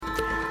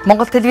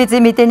Монгол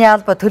телевизийн мэдээний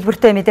алба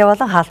төлбөртэй мэдээ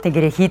болон хаалтын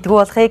гэрээ хийдгүү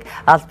болохыг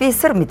аль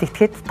биесээр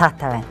мэдэгдэхэд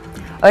таатай байна.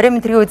 Орой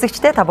мэдрийн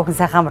үзэгчдээ та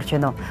бүхэн сайхан амарч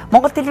байна уу?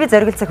 Монгол телевиз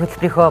оргилцаг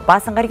хөтөлбөрийнхөө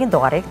баасан гарагийн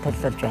дугаарыг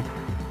төлөвлөж байна.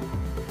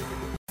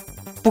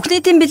 Бүх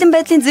нийтийн бэлэн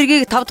байдлын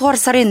зэргийг 5 дугаар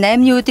сарын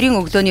 8-ны өдрийн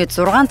өглөөний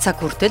 6 цаг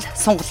хүртэл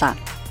сунгалаа.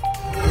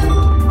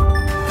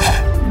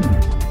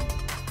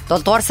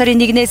 7 дугаар сарын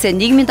 1-ээс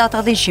нийгмийн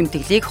даатгалын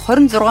шимтгэлийг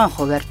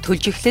 26%-аар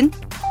төлж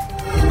эхлэнэ.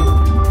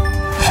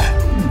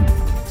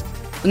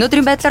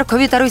 Өнөөдрийн байдлаар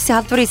COVID-19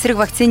 халдварын эсрэг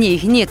вакцины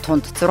эхний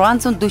тунд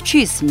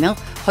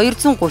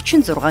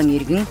 649,236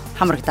 иргэн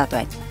хамрагдаад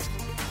байна.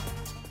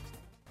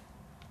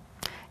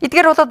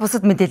 Эдгээр болоод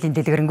бусад мэдээллийн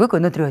дэлгэрэнгүй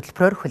өнөөдрийн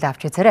хөтөлбөрөөр хүлээн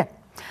авч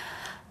үзээрэй.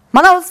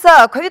 Манай улс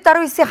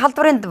COVID-19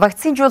 халдварын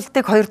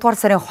вакцинжуулалтыг 2 дугаар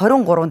сарын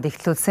 23-нд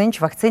эхлүүлсэн ч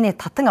вакцины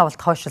татан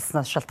авалт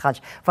хойшлснаас шалтгаалж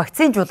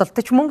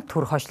вакцинжуулалтч мөн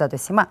төр хойшлоод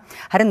байсан юм а.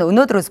 Харин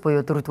өнөөдрөөс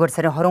буюу 4 дугаар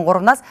сарын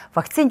 23-наас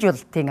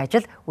вакцинжуулалтын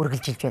ажил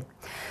үргэлжилж байна.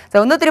 За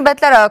өнөөдрийн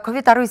байдлаар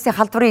COVID-19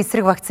 халдварын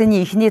эсрэг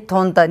вакцины эхний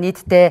тунд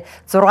нийтдээ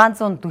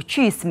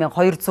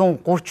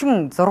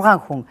 649,236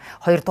 хүн,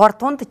 2 дугаар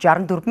тунд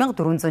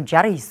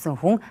 64,469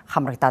 хүн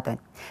хамрагдаад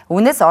байна.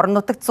 Үүнээс орон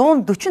нутагт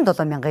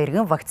 147,000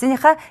 иргэн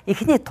вакциныхаа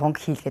эхний тунг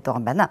хийлгээд байгаа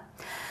юм байна.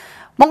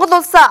 Монгол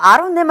улс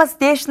 18-аас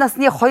дээш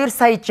насны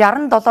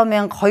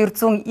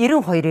 2,67,292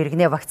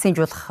 иргэнээ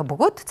вакцинжуулах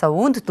бөгөөд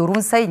үүнд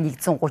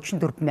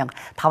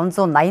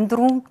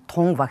 4,134,584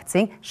 тун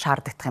вакцин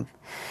шаарддаг юм.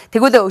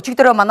 Тэгвэл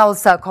өчигдөр манай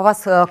улс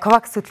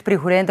ковакс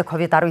хөтөлбөрийн хүрээнд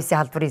COVID-19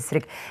 халдварын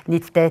эсрэг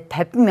нийтдээ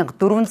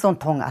 50,400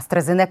 тонн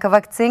AstraZeneca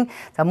вакцин,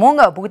 мөн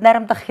бүгд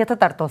найрамдах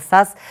Хятад ард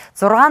улсаас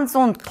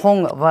 600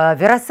 тонн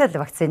Veracell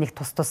вакциныг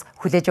тус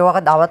хүлээж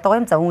аваад байгаа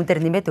юм. Үүн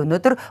дээр нэмээд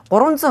өнөөдөр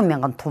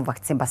 300,000 тонн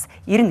вакцин бас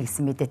ирнэ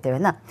гэсэн мэдээтэй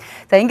байна.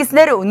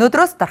 Ингэснээр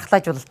өнөөдрөөс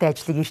дархлаажуулалтын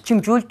ажлыг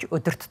эрчимжүүлж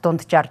өдөрт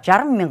дунджаар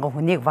 60,000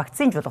 хүнийг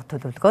вакцинжуулах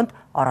төлөвлөгөөнд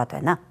ороод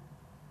байна.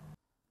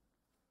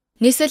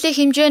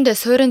 Нийслэлийн хэмжээнд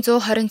суурин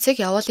 120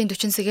 цаг, явуулын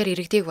 40 цагаар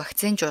иргэдийг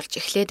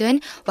вакцинжуулж эхлээд байна.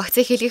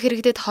 Вакцин хийлгэх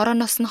иргэдэд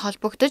хорооноос нь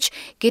холбогдож,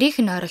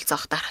 гэрийнхэн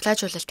ойролцоох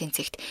дархлаажуулалтын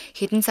цэгт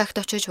хэдэн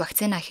цагт очиж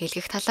вакцина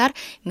хийлгэх талаар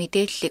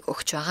мэдээллийг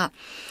өгч байгаа.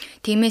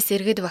 Тиймээс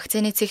иргэд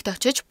вакцины цэгт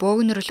очиж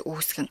бөөгнөрөл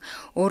үүсгэн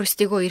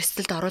өөрсдийгөө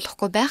эрсдэлд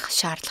оруулахгүй байх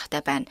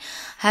шаардлагатай байна.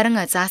 Харин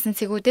заасан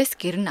цэгүүдээс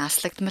гэр нь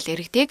аслагдмал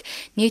иргэдийг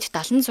нийт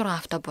 76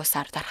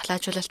 автобусаар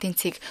дархлаажуулалтын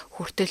цэг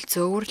хүртэл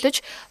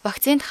зөөвөрлөж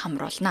вакцинд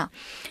хамруулна.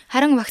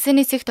 Харин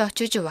вакцины цэгт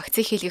очиж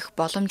вакцин хийлгэх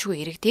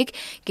боломжгүй иргэдийг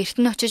гэрт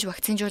нь очиж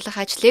вакцинжуулах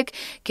ажлыг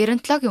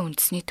геронтологийн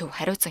үндэсний төв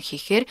хариуцан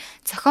хийхээр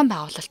зохион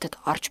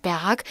байгуулалтад орж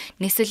байгааг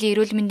нийслэлийн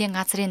эрүүл мэндийн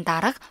газрын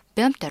дарга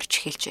Бямт орж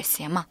хэлж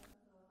байсан юм а.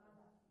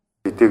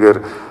 Эдгээр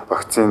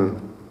вакцин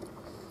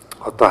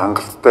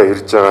хангалттай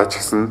ирж байгаа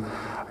ч гэсэн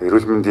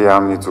эрүүл мэндийн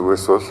яамны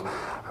зүгээс бол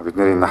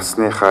бидний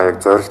насныхаа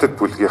яг зорилттой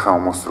бүлгийнхаа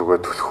хүмүүс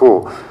рүүгээ төлхөө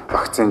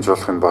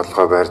вакцинжуулахын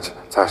бодлогоо барьж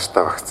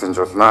цаашдаа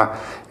вакцинжуулнаа.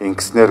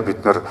 Ингэснээр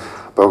бид нар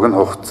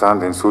богино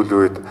хугацаанд энэ сүүлийн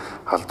үед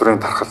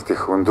халдварын тархалт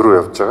их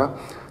өндөр явж байгаа.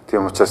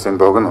 Тийм учраас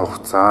энэ богино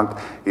хугацаанд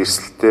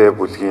эрсдэлтэй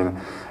бүлгийн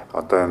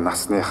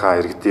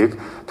насныхаа иргэдийг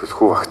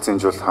төлхөө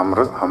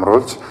вакцинжуулалт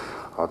хамруулж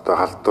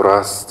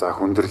халдвараас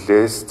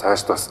хүндрэлээс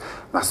цаашд бас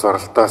нас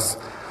баралтаас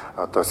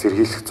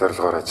сэргийлэх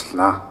зорилгоор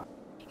ажиллана.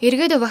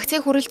 Иргэд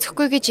вакцин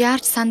хүрэлцэхгүй гэж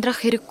яарч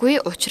сандрах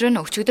хэрэггүй. Учир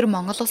нь өчигдөр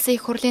Монгол Улсын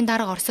их хурлын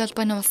дарга Орос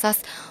улбаны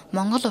улсаас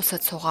Монгол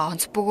улсад суугаа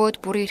онц бөгөөд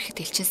бүрэн эрх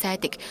дэлчин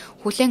сайдыг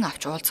хүлээн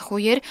авч уулзах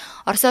үеэр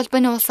Орос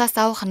улбаны улсаас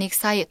авах 1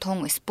 сая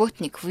тонн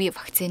Sputnik V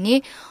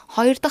вакцины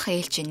 2 дахь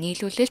ээлжийн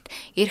нийлүүлэлт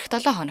эх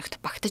 7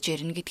 хоногт багтаж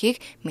ирнэ гэдгийг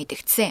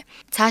мэдэгдсэн.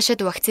 Цаашид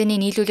вакцины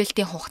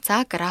нийлүүлэлтийн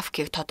хугацаа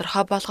графикийг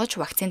тодорхой болгож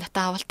вакцин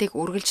татан авалтыг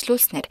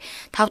үргэлжлүүлснээр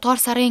 5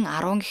 дугаар сарын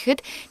 10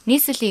 гэхэд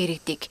нийслэлийн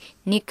иргэдийг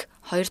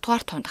 2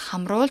 дугаар тунд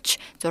хамруулж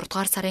 6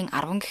 дугаар сарын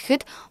 10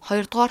 гэхэд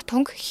 2 дугаар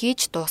тунг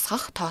хийж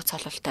дуусгах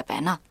тооцоололтой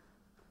байна.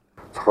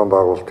 Зохион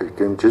байгуулалтыг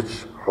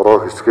дэмжиж хороо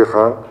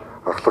хэсгийнхаа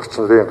ахлагч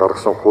нарын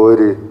гаргасан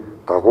хуваарийн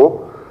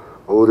дагуу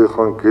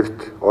өөрийнхөө гэрт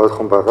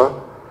ойрхон байгаа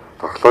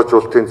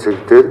дархлаажуулалтын цэг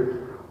дээр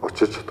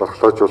очиж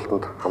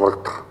дархлаажуулалтанд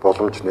хамрагдах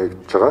боломж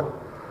нэгдэж байгаа.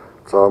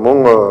 За мөн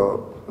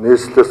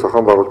нийслэлээс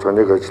зохион байгуулж байгаа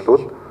нэг ажил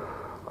бол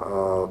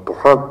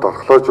тухайн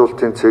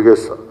дархлаажуулалтын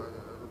цэгээс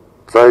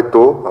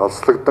зайдуу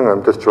алслагдсан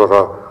амьдарч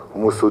байгаа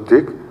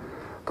хүмүүсүүдийг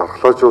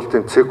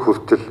дархлаажуулалтын цэг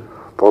хүртэл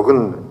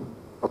богино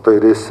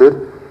ирээсээр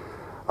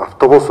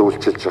автобус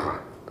үйлчилж байгаа.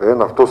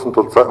 Энэ автобусанд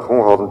бол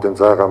хүн хоорондын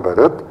зайгаан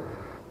бариад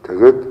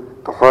тэгээд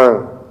тухайн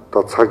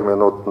цаг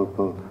минутанд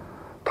нь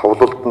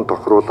товлолтод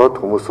тохируулаад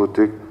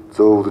хүмүүсүүдийг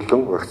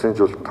зөөвөрлөн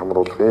вакцинжуулалтанд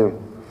хамруулах ийм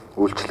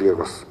үйлчилгээг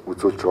бас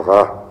үзүүлж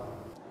байгаа.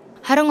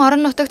 Харин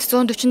орон нутагт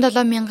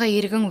 147,000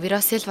 иргэн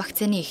Veracell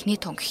вакцины эхний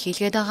тунг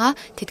хийлгээд байгаа.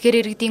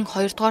 Тэдгээр иргэдийн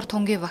 2 дугаар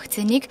тунгийн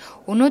вакциныг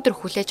өнөөдөр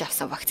хүлээж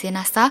авсан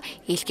вакцинаасаа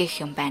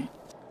илгээх юм байна.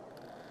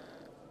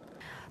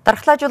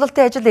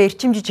 Дархлаажуулалтын ажил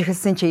эрчимжиж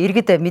эхэлсэн чи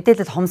иргэд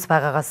мэдээлэл хомс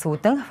байгаагаас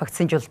үүдэн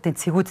вакцинжуулалтын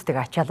цэгүүддэг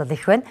ачаалал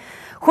их байна.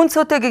 Хүн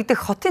цөөтэй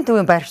гэгдэх хотын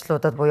төвийн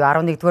байршлуудад буюу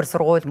 11-р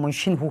сургууль мөн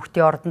шинэ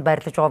хүүхдийн ордонд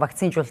байрлаж байгаа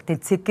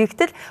вакцинжуулалтын цэг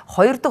гэгтэл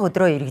 2 дахь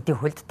өдрөө иргэдийн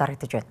хувьд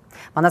дарагдж байна.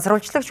 Манай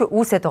сурвалжлагч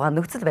үүсэт байгаа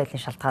нөхцөл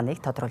байдлын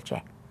шалтгааныг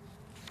тодруулжээ.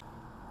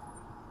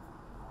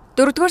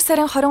 4-р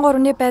сарын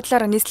 23-ны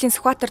байдлаар нийслэлийн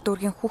Сүхбаатар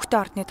дүүргийн хүүхдэд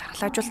ордны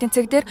дархлаажуулалтын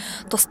цэг дээр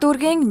тус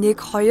дүүргийн 1,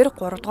 2, 3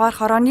 дугаар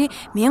хорооны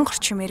 1000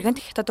 орчим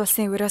иргэнд Хятад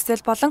улсын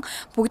вирусэл болон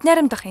бүгд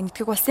найрамдах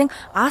энэтхэг улсын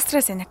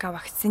AstraZeneca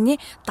вакцины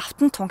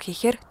давтан тунг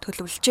хийхээр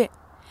төлөвлөжээ.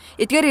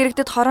 Эдгээр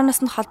иргэдэд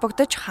хорооноос нь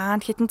холбогдож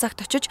хаана хэдэн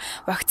цагт очиж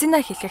вакцина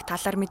хийх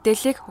талаар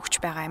мэдээллийг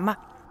өгч байгаа юм а.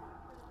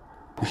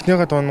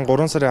 Эхнийхээ тон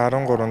 3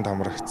 сарын 13-нд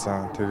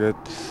хамрагдсан. Тэгээд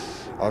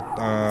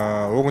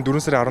уг нь 4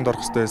 сарын 10-нд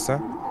орох хэрэгтэй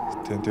байсан.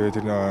 Тэгээд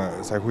тэр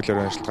сая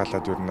хуулиар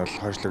ажиллагаалаад ер нь бол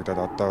хойшлогдоод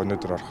одоо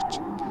өнөөдөр орох гэж.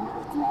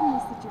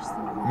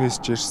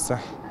 Мессеж ирсэн.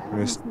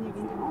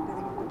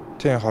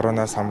 Тийм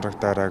хороноос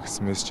хамрагдаараа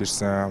гэсэн мессеж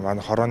ирсэн.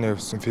 Манай хорооны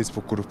өвсөн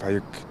Facebook групп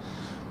хаяг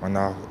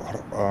манай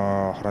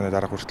хорооны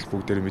дарга хүртэл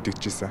бүгдээр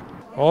мэдэгдэжсэн.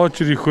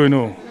 Очир их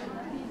байна уу?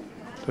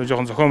 Тэг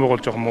жоохон зохион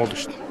байгуулж жоохон муул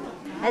шүү дээ.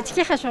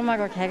 Ажлынхаа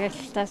шумааг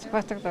хариалтаа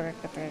Сүхбаатар дураг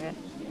гэдэг.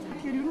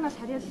 Тэгэхээр ер нь бол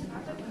харьяал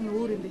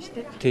өөр юм байна шүү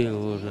дээ. Тий,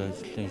 өөр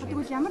ажлын шум.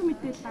 Тэгвэл ямар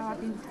мэдээлэл аваад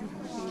энэ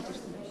зүйлийг хийж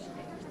ирсэн бэ?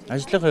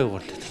 Ажлынхаа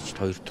юугаар тэгч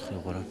 2 дахь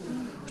юугаар.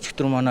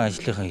 Өчигдөр манай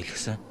ажлынхаа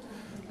хэлгэсэн.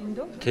 Энд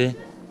үү? Тий.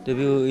 Тэгээ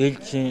би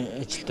ээлжийн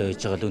ажилдаа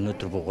байж байгаа л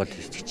өнөөдөр буугаад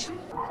хийчих.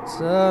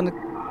 За нэг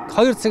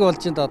 2 цаг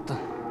болж байна одоо.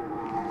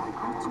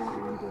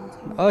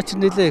 Очир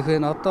нэлээ их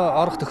байна. Одоо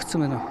орох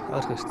төгссөн байна уу?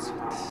 Орох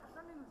ирсэн.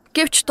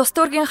 Гэвч тус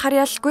дүүргийн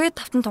харьяалгүй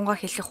давтан тунгаа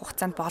хэлэх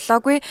хугацаанд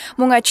болоогүй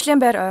мөн ажлын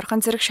байр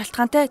ойрхон зэрэг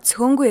шалтгаантай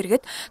цөөнгүй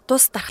иргэд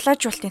тус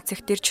дархлаажуулалтын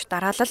цэгт ирж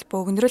дараалал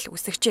бөөгнөрөл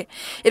үүсгэжээ.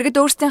 Иргэд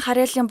өөрсдийн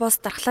харьяалын бус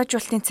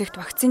дархлаажуулалтын цэгт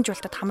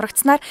вакцинжуулалтад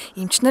хамрагдсанаар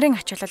эмч нарын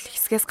ачаалал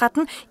хэсгээс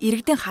гадна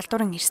иргэдийн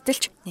халдварын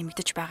эрсдэлч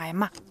нэмэгдэж байгаа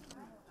юм а.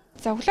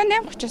 За өглөө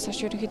 8:30-аас хойш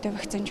ерөнхийдөө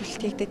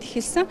вакцинжуулалт хийгдээд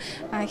эхэлсэн.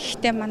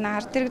 Гэхдээ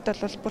манай ард иргэд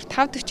бол бүр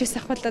 5:40-ээс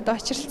ахвалаад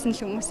очролцсон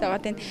л хүмүүс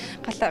байгаад энэ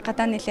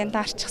гадаа нэлээд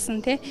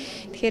даарчихсан тий.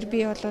 Тэгэхээр би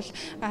бол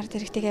ард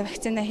иргэдээ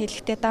вакцина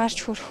хийлгэхдээ даарч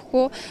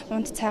хүрэхгүй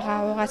унд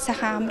цагаа уугаад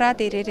сайхан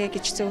амраад ирээрэй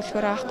гэж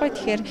зөвлөгөөр байгаа байхгүй.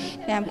 Тэгэхээр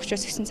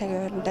 8:30-аас 9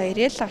 цагийн хоорондоо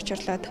ирээл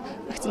очрлоод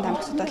вакцинд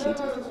хамрагдаад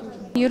болно.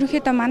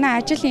 Ерөнхийдөө манай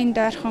ажил энд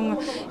ойрхон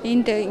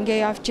энд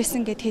ингээ явж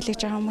исэн гэд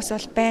хэлэж байгаа хүмүүс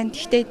бол байна.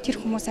 Гэхдээ тэр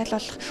хүмүүс аль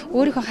болох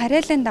өөрийнхөө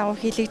харьяалын дагуу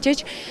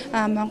хийлэгжиж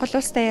Монгол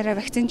улс даяараа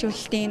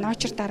вакцинжуулалтын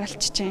очир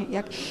дараалч чинь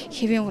яг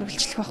хэвийн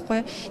үргэлжлэх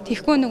байхгүй.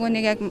 Тэгэхгүй нөгөө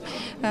нэг яг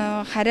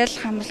харьяал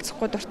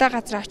хамралцахгүй дуртай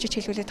газар очиж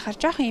хэлүүлээд хар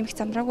жоохон юм их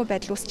замраагүй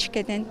байдал үүсчих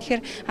гээд байна.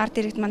 Тэгэхээр ард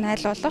иргэд манай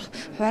аль болох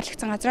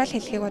хуваарлагдсан газраа л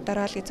хэлхийг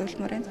бодороо л гэж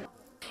зөвлөмөр байна.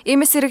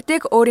 Иймээс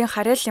иргэдэг өөрийн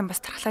харьяалын бас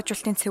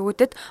дархлаажуулалтын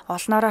цэгүүдэд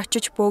олноороо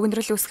очиж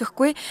бөөгнөрөл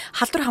үүсгэхгүй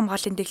халдвар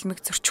хамгааллын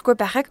дэглэмийг зөрчихгүй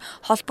байхыг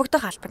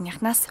холбогдох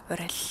албаныхнаас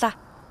уриаллаа.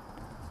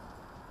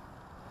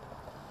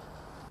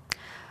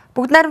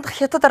 Бүгд найрамдах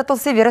Хятад ард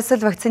улсын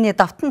вирусэл вакцины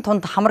давтан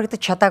тунд хамрагдаж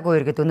чадаагүй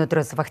иргэд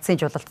өнөөдрөөс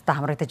вакцинжуулалтад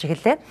хамрагдаж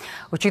эхэллээ.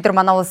 Өчигдөр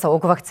манай улс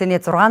уг вакцины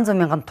 600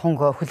 мянган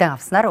тунг хүлээн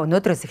авснаар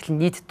өнөөдрөөс эхлэн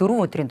нийт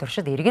 4 өдрийн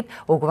туршид иргэд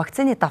уг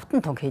вакцины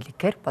давтан тунг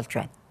хийлгэхээр болж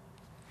байна.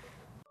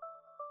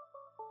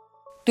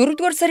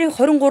 4-р сарын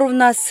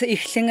 23-наас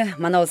эхлэн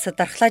манай улсад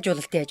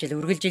дархлаажуулалтын ажил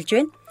үргэлжилж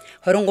байна.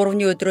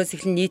 23-ны өдрөөс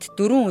эхлэн нийт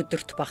 4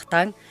 өдөрт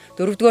багтаан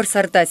 4-р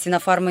сард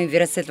Sinopharm-ын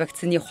вирусэл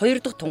вакцины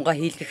 2 дахь тунгаа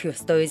хийлгэх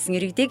ёстой байсан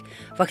иргэдийг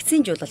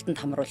вакцинжуулалтанд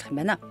хамруулах юм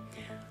байна.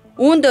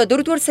 Үүнд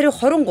 4-р сарын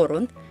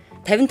 23-нд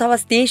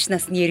 55-аас дээш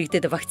насны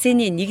иргэдэд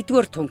вакцины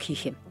 1-р тунг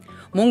хийх юм.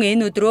 Мөн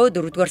энэ өдрөө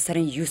 4-р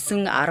сарын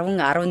 9,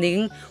 10,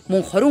 11,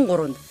 мөн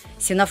 23-нд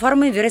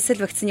Sinopharm-ын вирусэл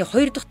вакцины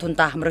 2 дахь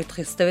тундаа хамрагдах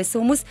ёстой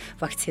байсан хүмүүс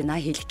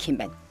вакцина хийлгэх юм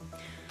байна.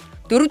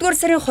 4-р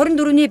сарын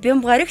 24-ний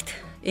бямб гарагт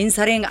энэ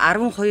сарын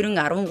 12, 13,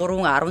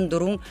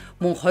 14,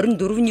 мөн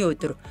 24-ний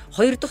өдөр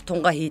 2 дахь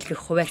тунгаа хийлгэх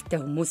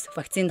хуваарьтай хүмүүс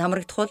вакцинд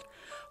хамрагдах бол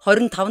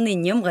 25-ны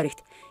ням гарагт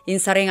энэ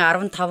сарын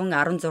 15, 16,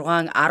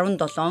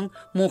 17,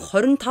 мөн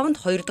 25-нд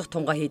 2 дахь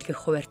тунгаа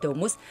хийлгэх хуваарьтай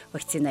хүмүүс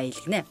вакцина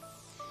хийлгэнэ.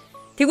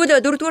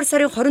 Тэгвэл 4-р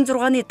сарын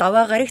 26-ны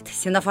даваа гарагт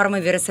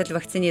Sinopharm-ын вирусэл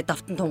вакцины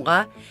давтан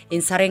тунгаа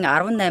энэ сарын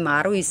 18,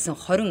 19,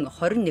 20,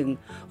 21,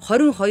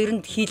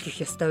 22-нд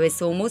хийлгэх ёстой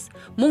байсан хүмүүс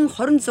мөн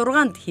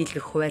 26-нд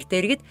хийлгэх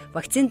хуваарьтай иргэд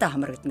вакциндаа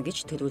хамрагдана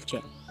гэж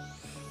төлөвлөжээ.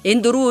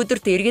 Энэ 4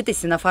 өдөрт иргэд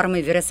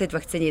Sinopharm-ын вирусэл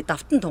вакцины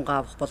давтан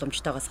тунгаа авах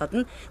боломжтойгоос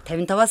гадна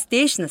 55-аас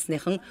дээш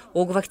насныхан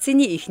уг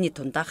вакцины эхний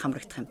тундаа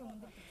хамрагдах юм.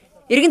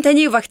 Иргэн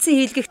таны вакцин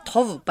хийлгэх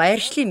тов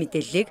байршлын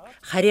мэдээллийг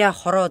харьяа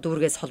хороо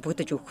дүүргээс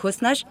холбогдож өгөхөөс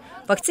нааш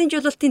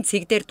вакцинжуулалтын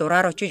цэг дээр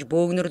дураар очиж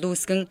бөөгнөрл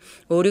үүсгэн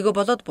өөрийгөө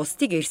болоод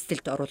бусдыг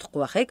эрсдэлд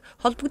оруулахгүй байхыг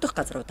холбогдох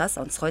газруудаас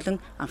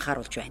онцгойлон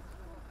анхааруулж байна.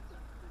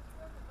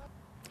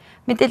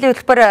 Мэдээллийн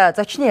хөтөлбөр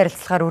зочны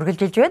ярилцлагаар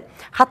үргэлжилж байна.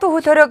 Хатуу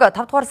хөл хориог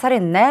 5 дугаар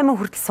сарын 8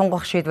 хүртэл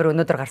сунгах шийдвэр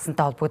өнөөдөр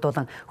гарсантай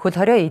холбогдуулан хөл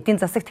хорио эдийн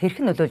засагт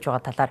хэрхэн нөлөөлж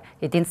байгаа талаар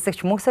эдийн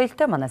засагч мөнх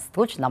соёлтой манай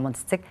сэтгүүлч Намун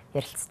Цэцэг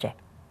ярилцжээ.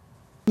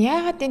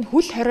 Яагаад энэ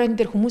хөл хоройн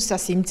дээр хүмүүс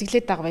бас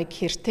эмзэглээд байгаа вэ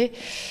гэхээр те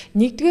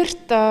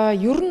нэгдүгээрт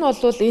ер нь бол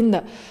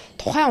энэ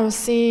тухайн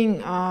улсын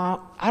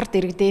ард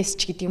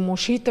иргэдээс ч гэдэг юм уу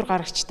шийдвэр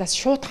гаргагчдаас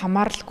шууд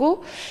хамааралгүй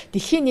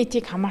дэлхийн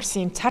нийтийг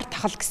хамаарсан юм цар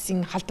тахал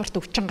гэсэн халдварт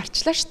өвчин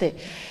гарчлаа штэ.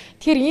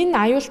 Тэгэхээр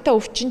энэ аюултай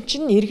өвчин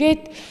чинь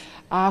эргээд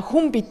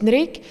хүн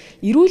биднийг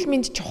эрүүл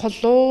мэнд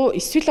чухал уу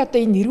эсвэл одоо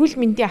энэ эрүүл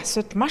мэндийн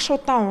асуудал маш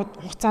удаан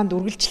хугацаанд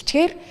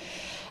үргэлжилчихээр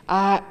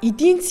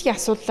эдийн засгийн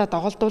асуудлаа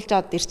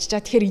доголдуулжаад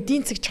ирчихжээ. Тэгэхээр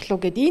эдийн засаг чухал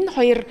уу гэдэг энэ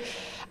хоёр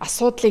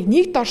асуудлыг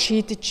нэг дор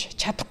шийдэж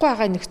чадахгүй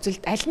байгаа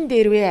нөхцөлд аль нь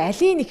дээрвэ,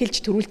 алийг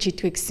эхэлж төрүүлж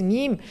хийдвэ гэсэн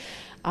ийм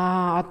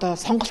одоо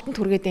сонголтод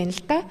хүргээд байна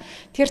л да.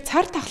 Тэгэхээр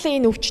цар тахлын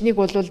энэ өвчнийг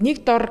бол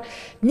нэг дор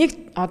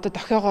нэг одоо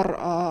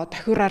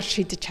тохиороор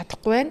шийдэж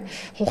чадахгүй байна.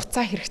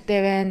 Хугацаа хэрэгтэй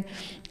байна.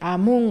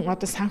 Мөн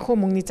одоо санхүү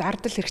мөнгөний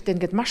зардал хэрэгтэй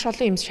нэгэд маш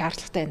олон юм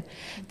шаардлагатай байна.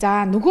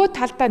 За нөгөө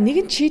талдаа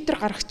нэгэн шийдвэр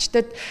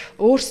гаргагчдад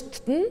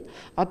өөрсдөд нь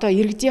одоо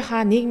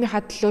иргэдийнхаа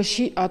нийгмийнхаа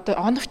төлөө одоо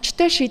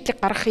оновчтой шийдлэг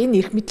гаргах энэ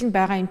эрх мэдэл нь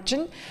байгаа юм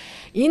чинь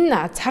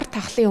энэ цар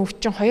тахлын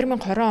өвчин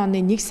 2020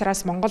 оны 1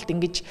 сараас Монголд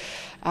ингэж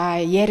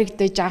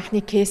яригдаж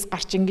анхны кейс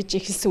гарч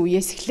ингэж эхэлсэн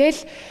үеэс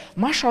эхлээл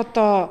маш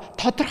одоо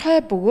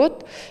тодорхой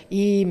бөгөөд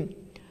ийм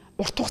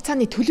урт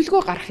хугацааны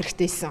төлөвлөгөө гаргах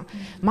хэрэгтэйсэн.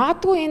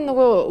 Магадгүй энэ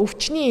нөгөө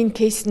өвчний энэ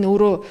кейс нь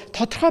өөрөө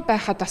тодорхой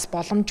байхад бас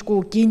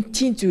боломжгүй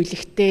гинтийн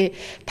зүйлэгтэй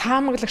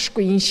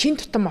таамаглагшгүй энэ шин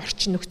тутам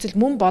орчин нөхцөл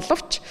мөн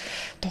боловч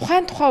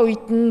тухайн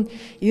үед нь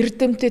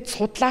эрдэмтэд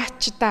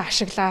судлаачдаа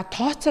ашиглаа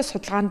тооцоо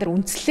судалгаан дээр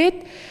үндэслээд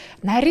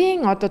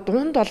нарийн одоо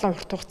дунд болон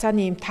урт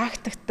хугацааны ийм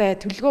тактиктай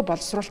төлөвлөгөө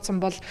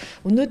боловсруулсан бол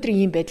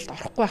өнөөдрийн ийм байдалд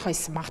орохгүй байх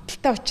байсан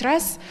магадaltaй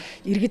учраас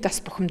иргэд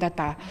бас бухимдаад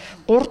байгаа.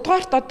 3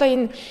 дугаарт одоо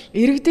энэ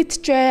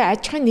иргэдэд ч бай,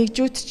 аж ахуйн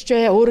нэгжүүдч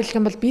бай, өөрөөр хэлэх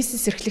юм бол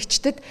бизнес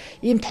эрхлэгчдэд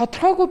ийм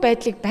тодорхойгүй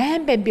байдлыг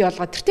байн бий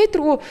болгоод тэртээ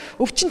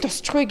өвчин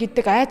тусчихгүй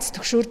гэдэг айц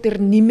төгшөөр дээр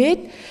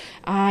нэмээд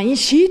энэ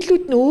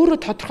шийдлүүд нь өөрөө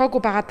тодорхойгүй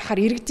байгаад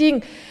тахаар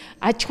иргэдийн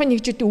аж ахуйн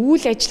нэгжүүдийн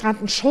үйл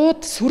ажиллагаанд нь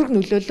шууд сөрөг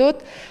нөлөөлөөд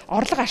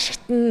орлого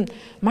ашигт нь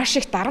маш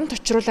их дарамт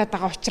учруулад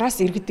байгаа учраас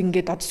иргэд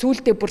ингээд одоо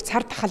сүүлдээ бүр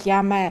цар тахал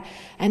яамаа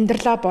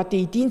амьдралаа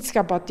бодё, эдийн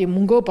засгаа бодё,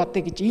 мөнгөө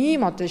бодё гэж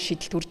ийм одоо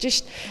шийдэлт хүрж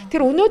шít.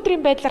 Тэр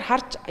өнөөдрийн байдлаар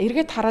харж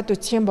эргээд хараад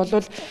үзэх юм бол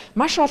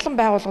маш олон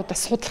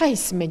байгууллагуудаас судалгаа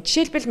хийсэн байна.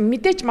 Жишээлбэл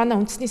мэдээж манай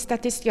үндэсний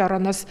статистикийн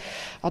орооноос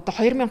одоо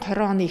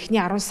 2020 оны эхний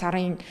 10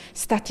 сарын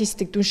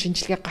статистик дүн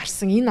шинжилгээ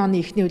гарсан. Энэ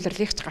оны эхний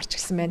улирлынхч гарч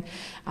ирсэн байна.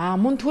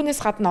 Мөн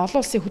түүнээс гадна олон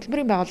улсын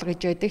хөтөлбөрийн байгууллага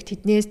гэж байдаг.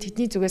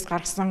 Тэдний зүгээс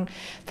гаргасан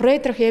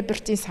Фредерик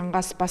Эбертийн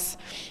сангаас бас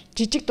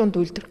жижиг дунд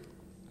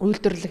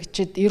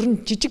үйлдвэрлэгчид ер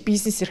нь жижиг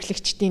бизнес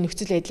эрхлэгчдийн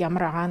нөхцөл байдал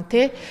ямар байгаа нь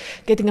те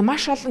гэдэг ингээ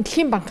маш олон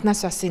дэлхийн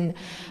банкнаас бас энэ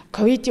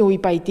ковидын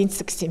үе ба эдийн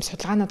засаг гэсэн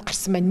судалгаанууд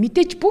гарсан байна.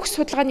 Мэдээж бүх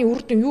судалгааны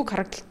үр дүн юу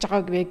харагдаж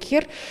байгааг вэ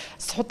гэхээр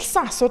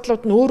судалсан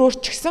асуудлууд нь өөр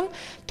ч гэсэн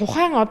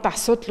тухайн одоо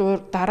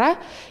асуудлуудаараа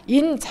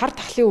энэ цар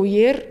тахлын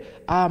үеэр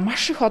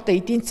маш их одоо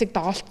эдийн засаг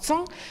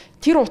доголдсон.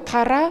 Тэр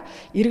утгаараа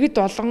иргэд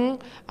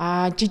болон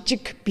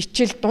жижиг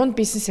бичил дунд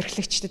бизнес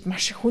эрхлэгчдэд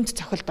маш их хүнд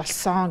цохилт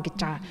болсон гэж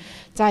байгаа.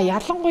 За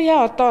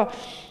ялангуяа одоо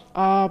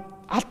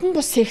албан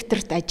бус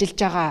секторт ажиллаж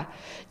байгаа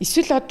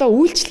эсвэл одоо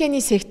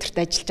үйлчлэгээний секторт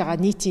ажиллаж байгаа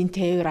нийтийн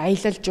тээвэр,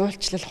 аялал,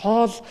 жуулчлал,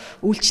 хоол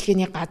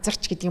үйлчлэгээний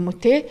газарч гэдэг юм уу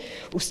те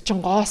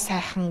өсчин гоо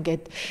сайхан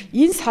гэд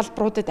энэ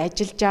салбаруудад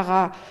ажиллаж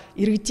байгаа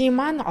иргэдийн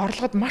маань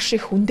орлогод маш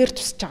их хүндээр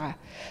тусаж байгаа.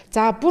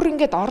 За бүр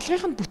ингээд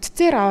орлогын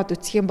бүтцээр аваад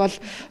үзэх юм бол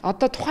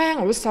одоо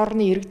тухайн улс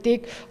орны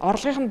иргэдийг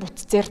орлогын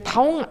бүтцээр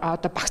 5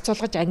 одоо багц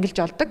болгож ангилж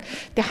олдог.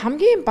 Тэгээ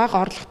хамгийн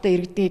бага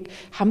орлоготой иргэдийг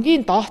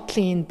хамгийн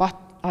доотлын энэ бот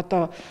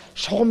одоо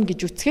шугам гэж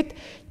үцхэд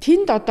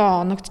тэнд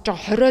одоо оногдож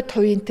байгаа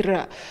 20% тэр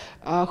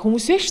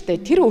хүмүүс вэ штэ.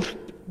 Тэр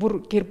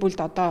бүр гэр бүлд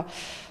одоо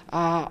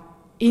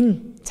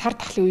энэ цар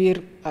тахлын үеэр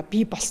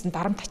бий болсон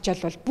дарамт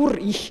ачаал бол бүр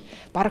их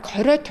бараг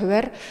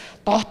 20%-аар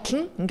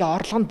доотлон ингээ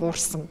орлого нь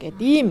буурсан гэдэг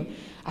ийм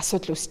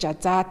асуудал үүсэж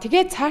байгаа. За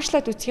тэгээд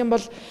цаашлаад үзэх юм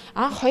бол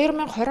анх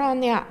 2020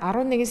 оны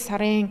 11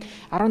 сарын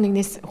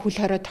 11-ээс хөл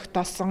хорой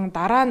тогтоосон.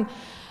 Дараа нь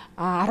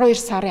 12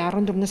 сарын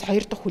 14-өөс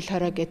 2 дахь хөл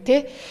хорой гэх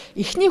те.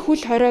 Эхний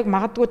хөл хоройг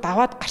магадгүй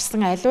даваад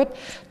гарсан айлууд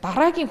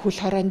дараагийн хөл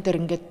хоройн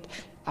дээр ингээд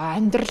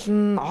амьдрал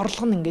нь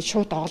орлого нь ингээд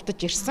шууд оолдож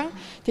ирсэн.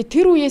 Тэгээд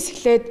тэр үеэс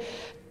эхлээд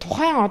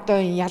тухайн одоо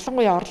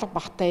ялангуяа орлого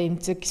багтай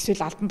эмзэг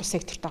эсвэл албан бус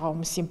секторт байгаа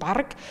хүмүүсийн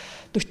бараг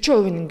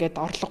 40% нь ингээд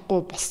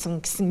орлогогүй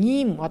болсон гэсэн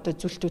ийм одоо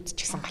зүйлтүүд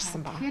ч гэсэн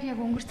гарсан байна. Тэгэхээр яг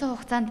өнгөрсөн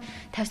хугацаанд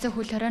тавьсан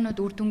хөл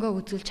хоройнууд үр дүнгээ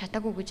үзүүлж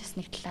чадаагүй гэж бас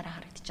нэг талаараа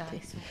харагдаж байгаа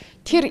гэсэн.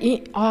 Тэр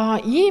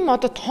ийм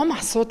одоо том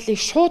асуудлыг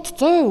шууд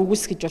 100%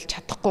 үгүйсгэж болж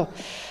чадахгүй.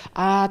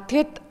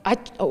 Тэгэд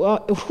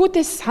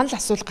өрхүүдээс санал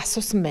асуулга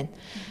асуусан байна.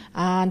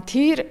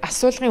 Тэр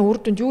асуулгын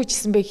үр дүнд юу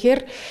гэжсэн бэ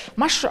гэхээр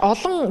маш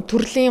олон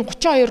төрлийн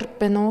 32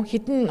 байна уу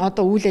хэдэн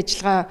одоо үйл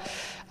ажиллагаа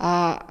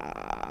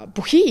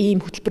бүхий ийм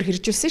хөтөлбөр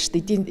хэрэгжүүлсэн шүү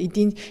дээ.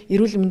 Эдийн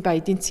эрүүл мэнд ба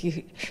эдийн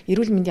засгийн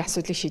эрүүл мэндийн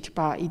асуудлыг шийдэх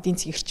ба эдийн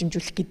засгийг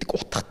эрчимжүүлэх гэдэг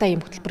утгатай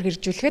ийм хөтөлбөр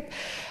хэрэгжүүлэхэд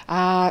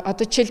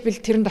одоо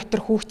жишээлбэл тэрэн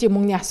дотор хүүхдийн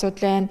мөнгөний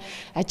асуудал байна,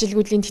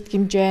 ажилгүйдлийн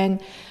тэтгэмж байна.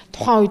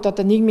 Тухайн үед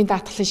одоо нийгмийн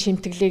даатгалын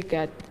шимтгэлийг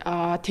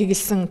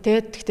тэгэлсэн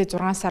тий. Тэгтээ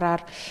 6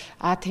 сараар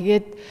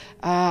тэгээд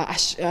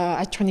аж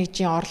ахуйн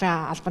нэгжийн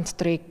орлогын албан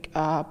доторыг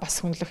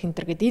бас хөндлөх энэ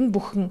төр гэдэг энэ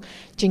бүхэн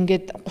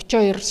жингээд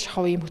 32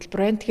 шахав ийм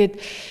хөтөлбөр байна. Тэгээд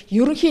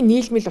ерөнхий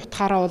нийлмэл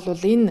утгаараа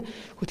бол энэ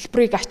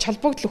хөтөлбөрийг ач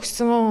холбогдол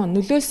өгсөн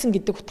нөлөөлсөн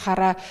гэдэг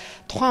утгаараа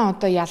тухайн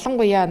одоо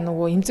ялангуяа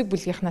нөгөө эмзэг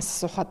бүлгийнхнаас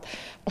асуухад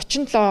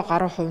 37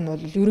 гаруй хувь нь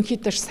бол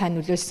ерөнхийдөө сайн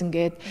нөлөөлсөн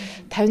гээд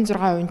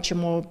 56% ч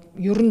юм уу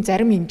ер нь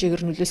зарим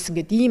хэмжээгээр нөлөөлсөн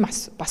гээд ийм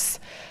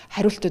бас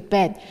хариултууд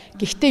байна.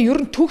 Гэхдээ ер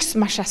нь төгс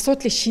маш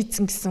асуудлыг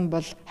шийдсэн гэсэн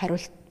бол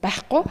хариулт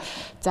байхгүй.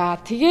 За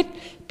тэгээд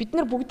бид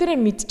нар бүгдээрээ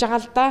мэдж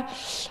байгаа л да.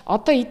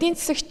 Одоо эдийн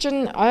засаг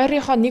чинь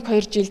ойрынхоо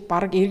 1-2 жилд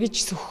баг эргэж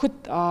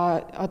сөхөд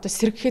одоо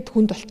сэргэхэд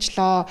хүнд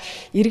болчлоо.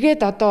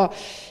 Эргээд одоо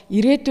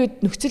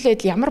ирээдүйд нөхцөл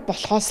байдал ямар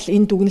болохоос л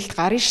энэ дүгнэлт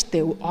гарна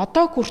штэ.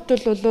 Одоо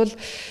хүртэл бол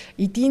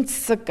эдийн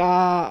засаг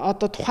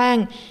одоо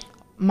тухайн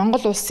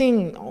Монгол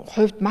улсын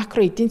хувьд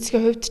макро эдийн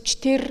засгийн хувьд ч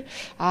тэр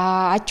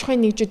аж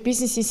ахуйн нэгжүүд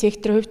бизнесийн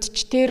секторын хувьд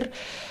ч тэр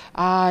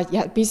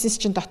бизнес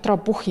чинь дотроо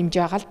бүх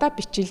хэмжээ байгаа л да.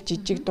 Бичил,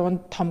 жижиг,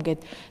 дунд, том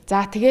гэд.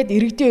 За тэгээд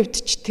иргэдийн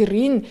хувьд ч тэр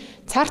энэ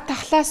цар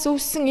тахлаас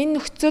үүссэн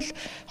энэ нөхцөл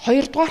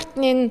хоёрдугаарт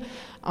нь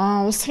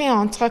улсын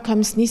онцгой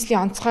комисс,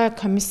 нийслэлийн онцгой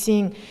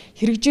комиссийн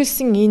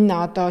хэрэгжүүлсэн энэ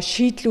одоо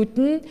шийдлүүд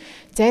нь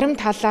зарим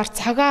талаар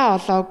цагаа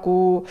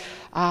олоогүй,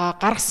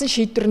 гаргасан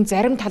шийдвэр нь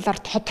зарим талаар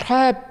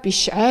тодорхой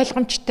биш,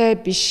 ойлгомжтой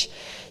биш,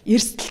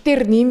 эрсдэл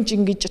дээр нэмж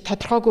ингэж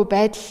тодорхойгүй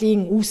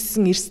байдлын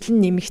үүссэн эрсдэл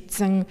нь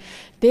нэмэгдсэн.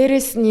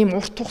 Дээрээс нь ийм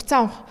урт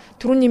хугацаа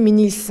түрүүний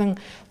миний хэлсэн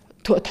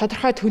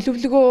тодорхой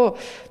төлөвлөгөө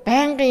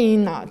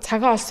байнгын энэ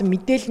цагаа олсон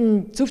мэдээлэл нь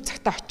зөв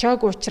цагтаа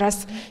очиагүй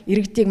учраас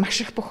иргэдийг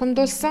маш их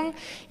бухимдуулсан.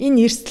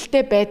 Энэ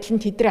эрсдэлтэй байдал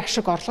нь тэдний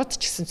ашиг орлогод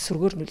ч гэсэн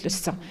сүргээр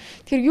нөлөөлсөн.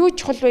 Тэгэхээр юу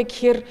чухал вэ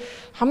гэхээр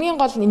хамгийн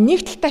гол нь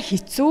нэг талдаа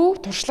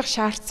хэцүү, туршлах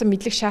шаардсан,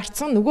 мэдлэг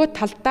шаардсан, нөгөө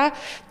талдаа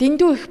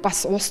дэндүү их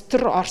бас улс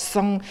төр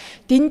орсон,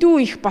 дэндүү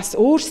их бас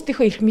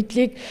өөрсдийнхөө эрх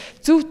мэдлийг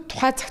зөв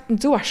тухай цагт нь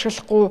зөв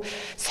ашиглахгүй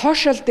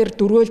сошиал дээр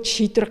дөрөөлж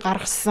шийдвэр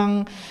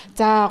гаргасан.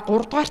 За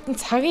 3 дугаарт нь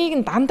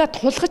цагийг нь дандаа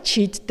тулгаж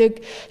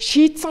шийддэг,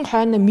 шийдсэн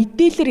хойно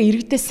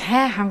мэдээлэлээр иргэдээ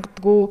сайн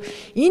хангадаггүй.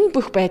 Энэ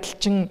бүх байдал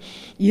чинь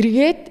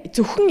эргээд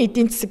зөвхөн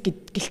эдийн засаг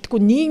гэлтгүй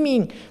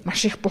нийгмийн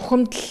маш их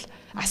бухимдал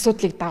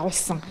асуудлыг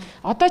дагуулсан.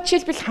 Одоо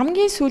жишээлбэл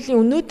хамгийн сүүлийн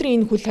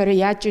өнөөдрийн энэ хөл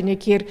хорой яаж ийнэ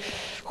гэхээр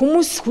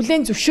хүмүүс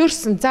хүлээн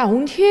зөвшөөрсөн. За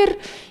үнэхээр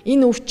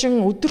энэ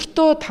өвчин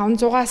өдөртөө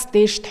 500-аас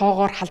дээш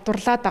тоогоор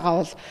халдварлаад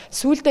байгаа бол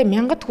сүүлдээ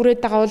 1000-д хүрээд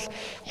байгаа бол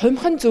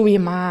хумхин зөв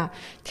юм аа.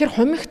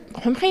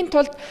 Тэгэхээр хумхын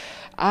тулд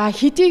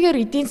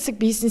хэдийгээр эдийн засаг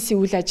бизнесийн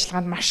үйл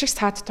ажиллагаанд маш их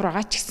саадтур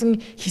байгаа ч гэсэн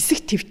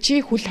хэсэг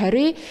төвчий хөл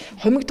хорой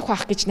хомигдох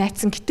байх гэж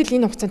найдсан. Гэтэл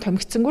энэ хугацаанд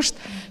хомигдсангүй шүү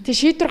дээ.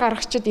 Тэгээ шийдвэр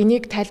гаргагчид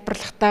энийг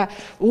тайлбарлахдаа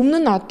өмнө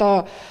нь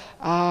одоо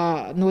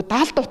нөгөө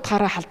даалд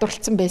утгаараа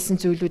халдварлагдсан байсан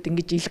зүйлүүд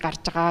ингэж ил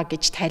гарч байгаа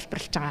гэж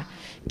тайлбарлаж байгаа.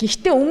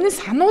 Гэхдээ өмнө нь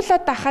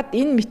сануулад байхад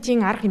энэ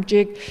митийн арга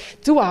хэмжээг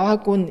зөв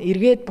аваагүй нь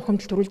эргээд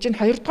бухимдал төрүүлж байна.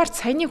 Хоёрдугаар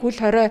саяны хөл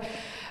хорой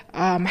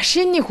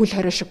машины хөл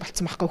хорой шиг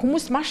болсон байхгүй.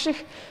 Хүмүүс маш их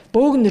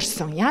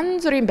бөөгнөрсөн.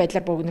 Янз бүрийн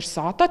байдлаар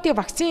бөөгнөрсөн. Одоо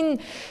тэгээ вакцин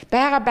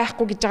байгаа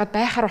байхгүй гэж байгаад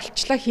байхаар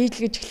болчлаа, хийж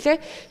л гэж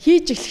эхлэе.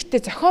 Хийж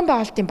эхлэхдээ зохион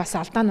байгуулалтын бас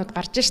алдаанууд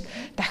гарч шít.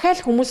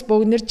 Дахиад хүмүүс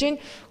бөөгнөрж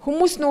гин.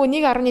 Хүмүүс нөгөө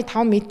 1.5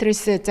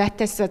 метрээс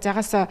зайтаас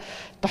загаас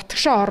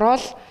дотгошоо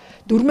ороод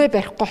дүрмээ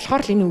барихгүй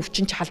болохоор л энэ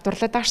өвчин ч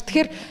халдварлаад байгаа ш.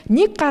 Тэгэхээр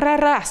нэг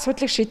гараараа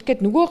асуудлыг шийдгээд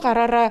нөгөө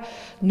гараараа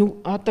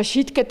одоо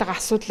шийдэх гээд байгаа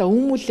асуудлаа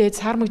өмүүлээд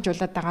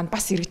сармагжуулаад байгаа нь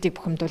бас иргэдийг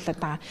бухимдуулаад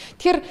байгаа.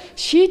 Тэгэхээр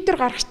шийдвэр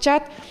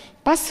гаргачаад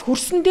бас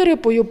хөрсөн дээрээ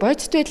буюу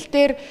бодит байдал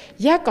дээр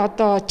яг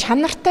одоо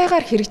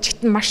чанартайгаар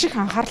хэрэгжихэд нь маш их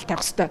анхаарал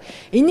тавих хэрэгтэй.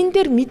 Энэн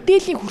дээр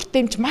мэдээллийн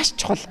хүртээмж маш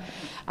чухал.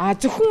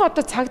 Зөвхөн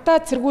одоо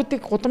цагдаа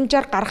цэргүүдийг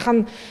гудамжаар гаргах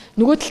нь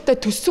нөгөө талдаа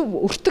төсөв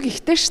өртөг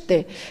ихтэй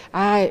штэ.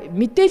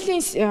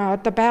 Мэдээллийн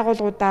одоо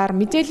байгууллагуудаар,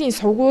 мэдээллийн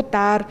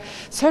сувгуудаар,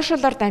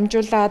 сошиалаар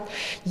дамжуулаад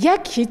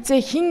яг хизээ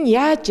хэн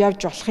яаж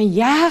явж болох юм,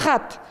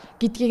 яагаад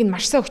гэдгийг нь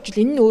маш сайн өчл.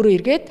 Энэ нь өөрөө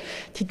эргээд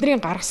тэдний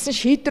гаргасан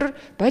шийдвэр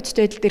бодит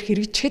байдал дээр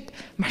хэрэгжихэд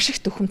маш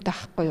их төхөмтэй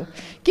байхгүй юу.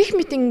 Гэх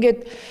мэт ингээд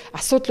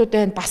асуудлууд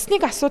байна. Бас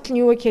нэг асуудал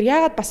нь юу вэ гэхээр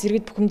яагаад бас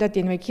иргэд бухимдаад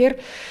байна вэ гэхээр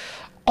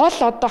гол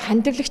одоо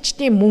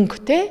хандивлагчдын мөнгө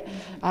те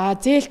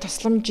зээл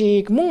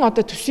тусламжийг мөн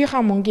одоо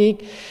төсвийнхаа мөнгийг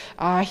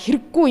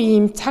хэрэггүй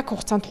ийм цаг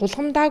хугацаанд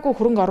тулгамдаагүй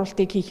хөрөнгө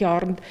оруулалтыг хийхийн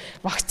оронд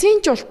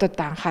вакцинжуулалтад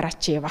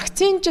анхаараач.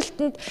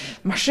 Вакцинжилтанд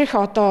маш их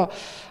одоо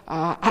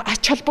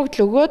ач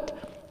холбогдол өгөөд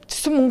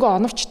төсөн мөнгө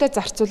оновчтой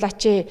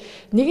зарцуулаач.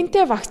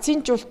 Нэгэнтээ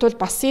вакцинжуултвал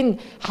бас энэ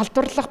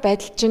халдварлах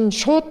байдал чинь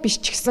шууд биш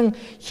ч гэсэн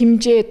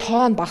хэмжээ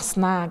тоон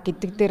багаснаа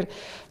гэдэг дээр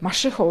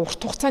маш их урт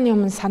хугацааны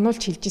өмнө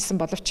сануулж хэлж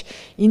исэн боловч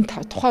энэ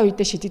тухайн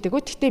үедээ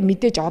шийдэгдэггүй. Гэхдээ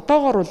мэдээж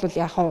одоогоор бол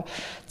яг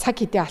цаг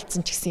хэдий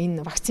алдсан ч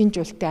гэсэн энэ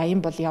вакцинжуулалтын аян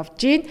бол явж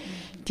гин.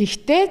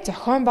 Тэгтээ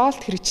зохион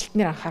байгуулалт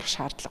хэрэгжилтнэр анхаарах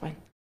шаардлага байна.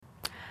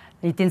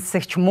 Эдийн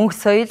засагч мөнх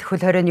соёл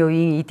хөл хорионы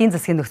үеийн эдийн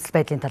засгийн нөхцөл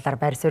байдлын талаар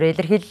байр суурь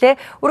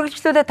илэрхийллээ.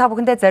 Үргэлжлүүлээд та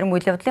бүхэндээ зарим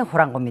үйл явдлын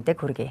хураангуй мэдээг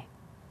хүргэе.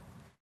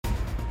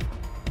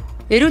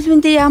 Эрүүл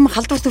мэндийн яам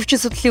халдвар төвчин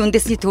судлалын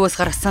үндэсний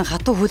төвөөс гаргасан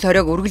хатуу хөл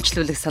хоройг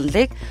үргэлжлүүлэх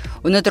саналыг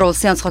өнөөдөр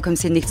Улсын онцгой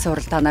комиссийн нэгдсэн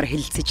суралдаанаар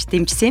хэлэлцэж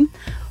дэмжсэн юм.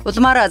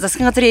 Улмаар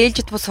засгийн газрын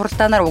ээлжид бус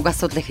суралдаанаар уг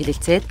асуудлыг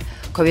хэлэлцээд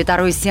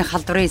COVID-19-ийн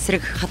халдварын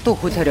эсрэг хатуу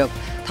хөл хоройг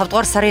 5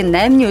 дугаар сарын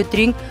 8-ны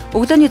өдрийн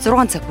өглөөний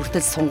 6 цаг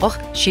хүртэл сунгах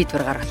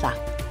шийдвэр гаргалаа.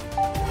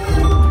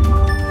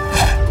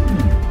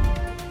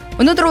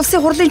 Өнөөдөр улсын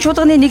хурлын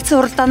чуулганы нэгдсэн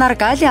суралдаанаар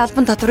галийн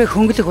албан татварыг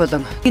хөнгөлөх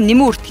болон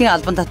нэмэн үртгийн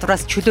албан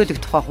татвараас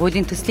чөлөөлөх тухай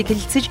хуулийн төслийг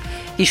хэлэлцэж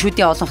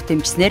гишүүдийн олонх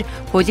дэмжснээр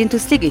хуулийн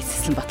төслийг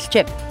эсэлсэн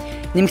баталжээ.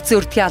 Нэмэгдсэн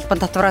үртгийн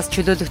албан татвараас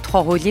чөлөөлөх тухай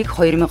хуулийг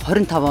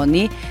 2025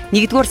 оны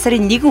 1-р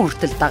сарын 1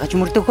 хүртэл дагаж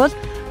мөрдөх бол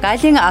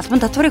галийн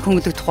албан татварыг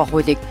хөнгөлөх тухай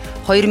хуулийг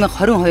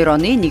 2022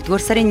 оны 1-р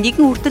сарын 1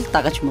 хүртэл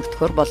дагаж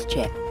мөрдөхөөр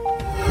болжээ.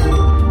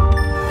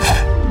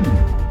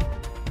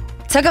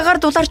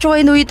 Цагаагаар дулаарч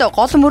байгаа энэ үед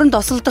гол мөрөнд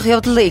осолдох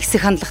явдал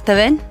ихсэх хандлагатай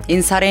байна.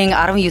 Энэ сарын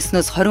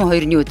 19-ноос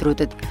 22-ны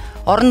өдрүүдэд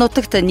орон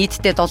нутагт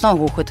нийтдээ 7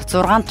 хүүхэд,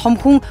 6 том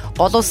хүн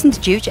гол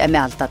усанд живж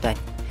амиа алдаад байна.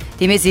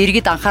 Тиймээс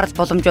иргэд анхаарал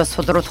боломжоо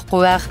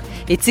сулруулахгүй байх,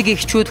 эцэг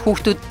эхчүүд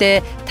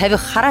хүүхдүүддээ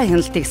тавих хараа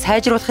хяналтыг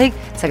сайжруулахыг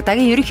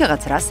цагдаагийн ерөнхий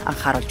газраас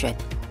анхааруулж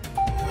байна.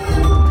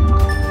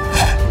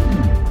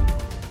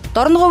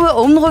 Дорногов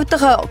өмнө говь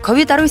дахь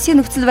COVID-19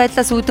 нөхцөл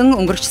байдлаас үүдэн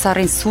өнгөрч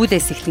сарын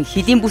сүүлээс эхлэн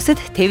хөлийн бүсэд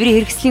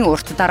тээврийн хэрэгслийн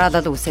урт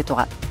дараалал үүсэж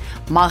байгаа.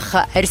 Мах,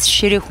 арьс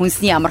ширээ,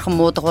 хүнсний амархан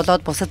муудаг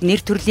болоод бусад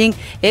нэр төрлийн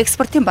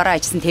экспортын бараа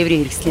ажсан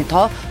тээврийн хэрэгслийн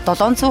тоо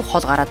 700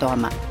 хол гараад байгаа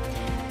юм.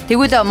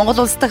 Тэгвэл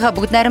Монгол улс дахь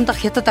бүгд найрамдах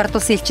Хятад ард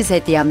улсын элчин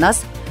сайдын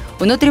яамнаас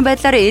өнөөдрийн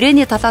байдлаар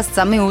ирээний талаас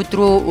замын өд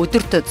рүү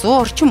өдөрт 100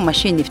 орчим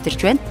машин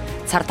нэвтэрч байна.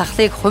 Цар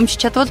тахлыг хумж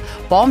чадвал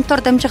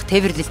бомбтоор дамжих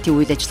тээвэрлэлтийн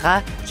үйл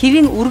ажиллагаа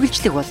хэвийн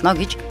үргэлжлэх болно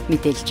гэж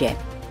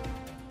мэдээлжээ.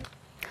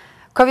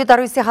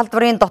 COVID-19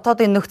 халдварын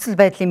дотоодын нөхцөл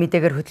байдлын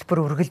мэдээгээр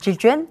хөтөлбөр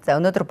үргэлжилж байна. За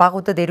өнөөдөр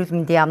багуудад эрүүл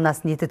мэндийн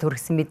яамнаас нийтэд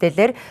хүргэсэн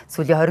мэдээлэлээр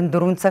сүүлийн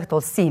 24 цагт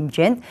улсын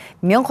хэмжээнд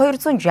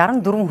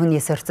 1264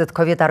 хүнээс орцод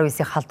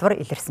COVID-19 халдвар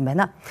илэрсэн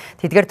байна.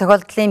 Тэдгээр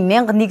тохиолдлын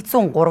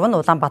 1103 нь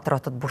Улаанбаатар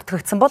хотод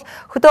бүртгэгдсэн бол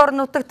хөдөө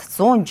орон нутагт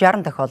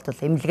 160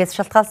 тохиолдол, эмнэлгээс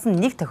шалтгаалсан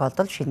 1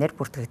 тохиолдол шинээр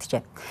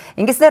бүртгэгджээ.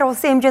 Ингэснээр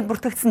улсын хэмжээнд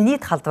бүртгэгдсэн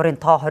нийт халдварын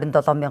тоо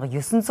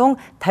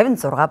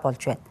 27956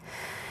 болж байна.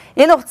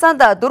 Энэ хугацаанд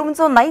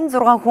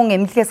 486 хүн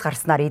эмнэлгээс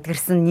гарснаар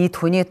эдгэрсэн нийт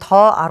хүний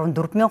тоо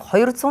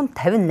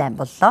 14258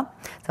 боллоо.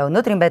 За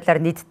өнөөдрийн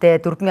байдлаар нийтдээ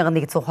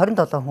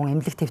 4127 хүн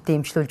эмнэлэг твтээ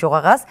эмчлүүлж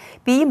байгаагаас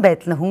биеийн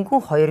байдал нь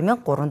хөнгөн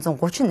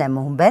 2338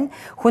 хүн байна.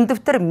 Хүн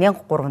дэвтэр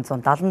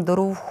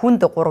 1374,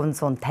 хүнд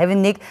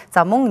 351,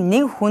 за мөн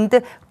нэг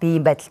хүнд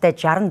биеийн байдалтай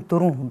 64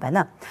 хүн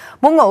байна.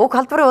 Мөн уг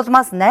халдварын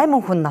улмаас 8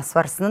 хүн нас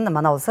барсан нь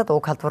манай улсад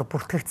уг халдвар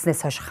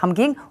бүртгэгдснээс хойш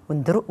хамгийн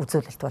өндөр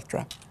үзүүлэлт болж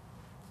байна.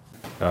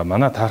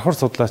 Манай тархар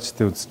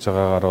судлаачдын үзэж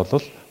байгаагаар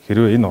бол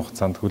хэрвээ энэ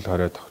хугацаанд хөл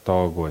хорой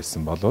тогтоогоогүй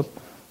байсан бол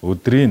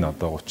өдрийн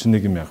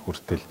 31 мянга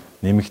хүртэл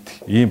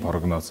нэмэгдэх ийм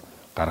прогноз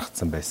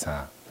гаргацсан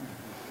байсан.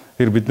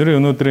 Тэгэхээр бидний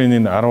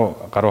өнөөдрийн энэ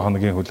 10 гаруй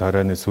хоногийн хөл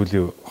хоройны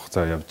сүүлийн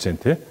хугацаа явж байна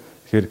тий.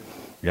 Тэгэхээр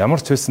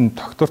ямар ч байсан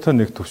тогтвортой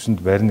нэг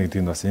төвшөнд барина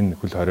гэдэг нь бас энэ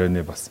хөл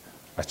хоройны бас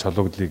ач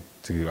холбогдлыг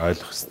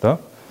ойлгох ёстой.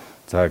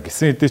 За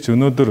гисэн хэдий ч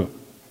өнөөдөр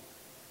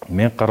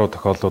 1000 гаруй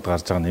тохиолдлууд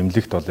гарч байгаа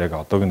нэмлэгт бол яг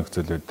одоогийн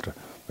нөхцөл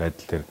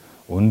байдал дээр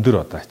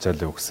өндөр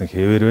ачаалал өгсөн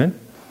хэвээр байна.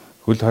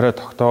 Хөл хорой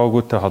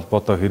тогтоогүйтэй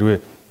холбоотой хэрвээ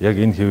яг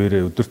энэ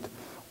хэвээрээ өдөрт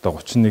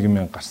 31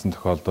 мянга гарсан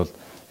тохиолдолд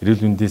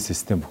эрүүл мэндийн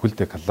систем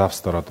бүхэлдээ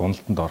коллапсд ороод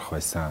уналтанд орох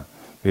байсан.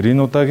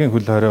 Энэ удаагийн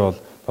хөл хорой бол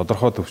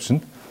тодорхой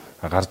төвшөнд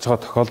гарч байгаа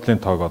тохиолдлын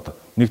тоог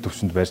нэг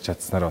төвшөнд барьж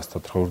чадсанаар бас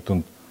тодорхой үр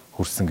дүнд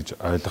хүрсэн гэж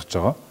ойлгож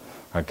байгаа.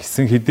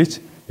 Гисэн хэдий ч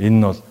энэ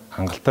нь бол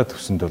хангалттай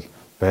төвшөнд бол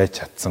байж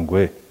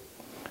чадсангүй.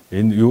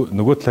 Энэ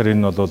нөгөө талаар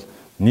энэ бол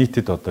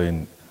нийтэд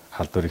энэ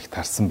халдвар их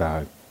тарсан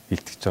байгааг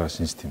илтгэж байгаа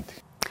шинж тэмдэг.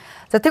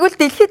 За тэгвэл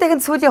дэлхийд дахин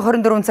сүүлийн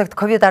 24 цагт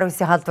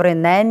COVID-19 халдварын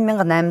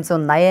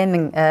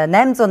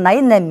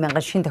 888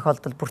 мянган шинэ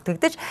тохиолдол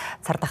бүртгэгдэж,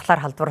 цар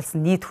тахлаар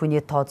халдварласан нийт хүний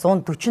тоо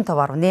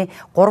 145.3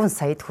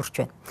 саяд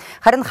хүрч байна.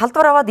 Харин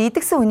халдвар аваад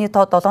идэгсэн хүний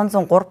тоо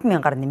 703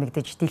 мянгаар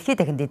нэмэгдэж, дэлхийд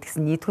дахинд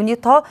идэгсэн нийт хүний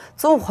тоо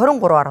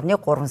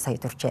 123.3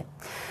 саяд хүрчээ.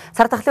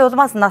 Цар тахлын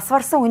улмаас нас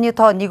барсан хүний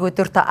тоо нэг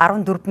өдөрт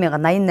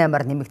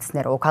 14,088-аар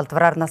нэмэгдснээр уг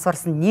халдвараар нас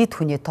барсан нийт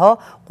хүний тоо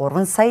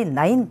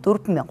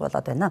 3,84,000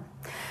 болоод байна.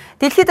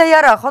 Дэлхийд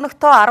даяар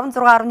хоногтоо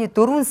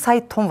 16.4 сая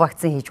тонн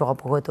вакцин хийж байгаа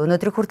бөгөөд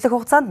өнөөдрийн хүртэлх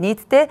хугацаанд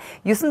нийтдээ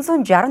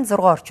 966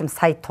 орчим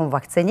сая тонн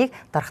вакциныг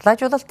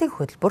дархлаажуулалтын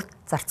хөтөлбөрт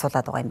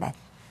зарцуулаад байгаа юм байна.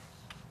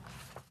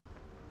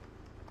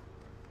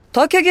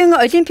 Токиогийн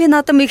Олимпийн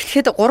наадам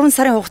эхлэхэд 3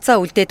 сарын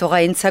хугацаа үлдээд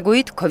байгаа энэ цаг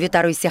үед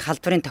COVID-19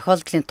 халдварын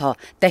тохиолдлын тоо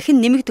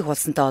дахин нэмэгдэх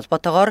болсонтой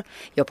холбоотойгоор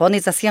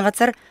Японы засгийн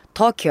газар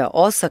Токио,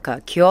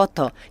 Осака,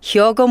 Киото,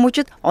 Хёго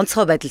мужид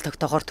онцгой байдал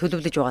тогтоохоор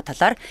төлөвлөж байгаа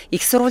талаар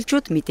их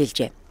сурвалжууд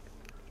мэдээлжээ.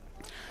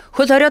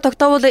 Хөл хорой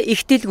тогтоовол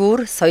их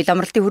дэлгүүр, соёл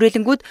амралтын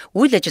хүрээлэнгүүд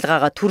үйл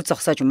ажиллагаагаа төр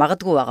зогсоож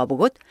магадгүй байгаа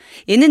бөгөөд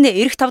энэ нь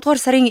эх 5 дугаар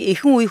сарын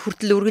эхэн үе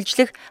хүртэл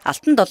үргэлжлэх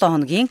алтан 7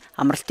 хоногийн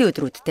амралтын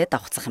өдрүүдтэй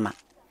давхцах юм а.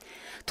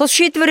 Тус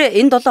шийдвэр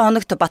энэ 7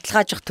 хоногт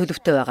баталгаажих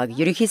төлөвтэй байгааг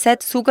ерөнхий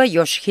сайд Суга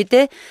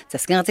Йошихиде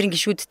засгийн газрын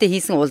гишүүдтэй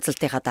хийсэн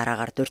уулзалтынхаа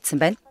дараагаар дурдсан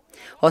байна.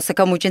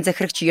 Осака мужийн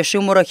захирагч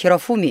Йошимура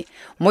Хирофуми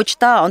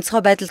мужидаа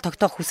онцгой байдал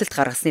тогтоох хүсэлт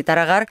гаргасны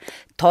дараагаар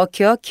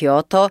Токио,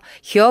 Киото,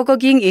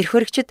 Хёгогийн эрх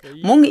баригчид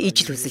мөн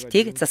ижил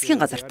хүсэлтийг засгийн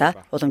газартаа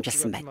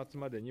уламжилсан байна.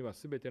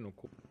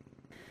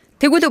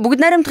 Тэгвэл бүгд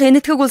найрамдах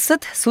энэтхэг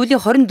улсад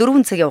сүүлийн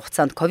 24 цагийн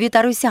хугацаанд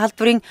COVID-19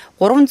 халдварын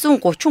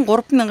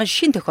 333 мянган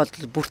шинэ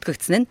тохиолдол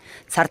бүртгэгдсэн нь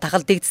цар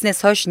тахал дэгдснээс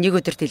хойш нэг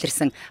өдөрт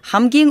илэрсэн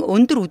хамгийн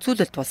өндөр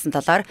үзүүлэлт болсон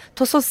талаар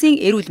тус улсын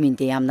эрүүл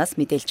мэндийн яамнаас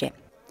мэдээлжээ.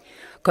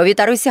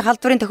 COVID-19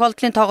 халдварын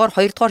тохиолдлын тоогоор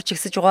 2 дугаар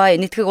чигсэж байгаа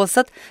энэтхэг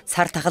улсад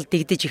цар тахал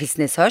дэгдэж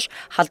эхэлснээс хойш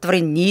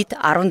халдварын нийт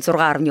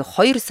 16.2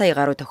 сая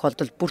гаруй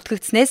тохиолдол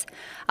бүртгэгдснээс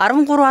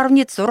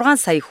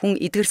 13.6 сая хүн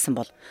эдгэрсэн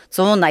бол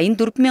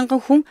 184 мянган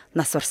хүн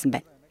нас барсан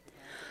байна.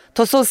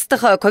 Тус улс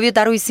дахь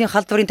COVID-19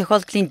 халдварын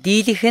тохиолдлын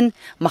дийлэнх нь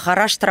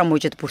Махараштра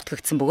мужид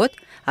бүртгэгдсэн бөгөөд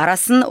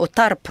араас нь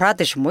Утар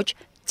Прадеш муж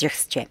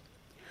жагсжээ.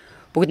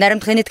 Бүгд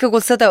найрамдахын нэгтгэх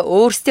улсад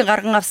өөрсдийн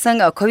гарган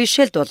авсан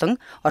Covishield болон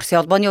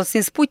Оросын холбооны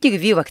улсын Sputnik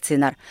V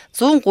вакцинаар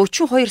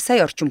 132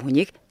 сая орчим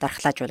хүнийг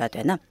дархлаажуулаад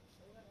байна.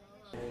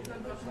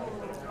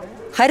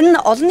 Харин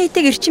олон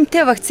нийтийг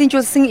эрчимтэй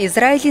вакцинжуулсан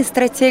Израилийн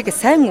стратеги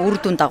сайн үр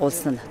дүн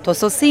дагуулсан нь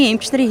тус улсын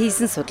эмч нарын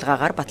хийсэн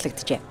судалгаагаар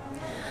батлагджээ.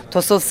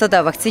 Тус улсад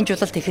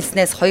вакцинжуулалт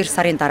эхэлснээс 2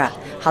 сарын дараа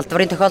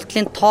халдварын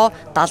тохиолдлын тоо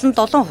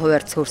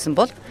 77%-аар цөөрсөн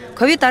бол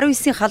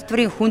COVID-19-ийн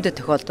халдварын хүнд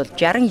тохиолдол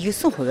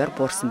 69%-аар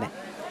буурсан байна.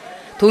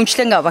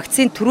 Түүнчлэн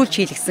вакцин төрүүлж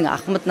хийлгсэн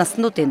ахмад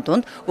наснуудын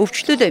дунд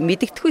өвчлөл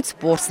мэдэгдэхүйц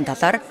буурсан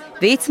талаар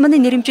Вейцманы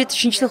нэрэмжит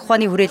шинжлэх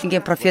ухааны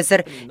хүрээлэнгийн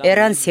профессор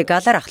Эран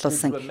Сегалаар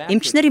ахлуулсан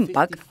эмч нарын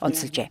баг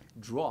онцолжээ.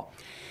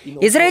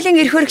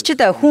 Израилийн эрх баригчид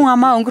хүн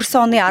амаа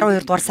өнгөрсөн оны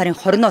 12 дугаар сарын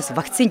 20-оос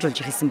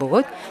вакцинжуулж эхэлсэн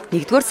бөгөөд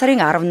 1-р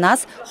сарын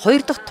 10-наас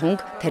 2 дахь тунг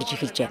тарьж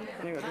эхэлжээ.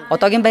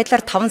 Одоогийн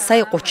байдлаар 5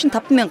 сая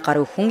 35 мянган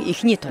гаруй хүн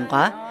эхний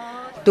тунгаа,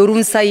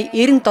 4 сая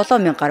 97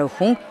 мянган гаруй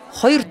хүн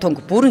 2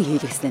 тунг бүрэн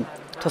хийлгэсэн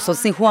нь тус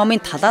улсын хүн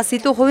амын талаас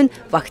илүү хувь нь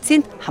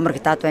вакцинд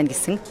хамрагдаад байна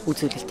гэсэн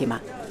үзүүлэлт юм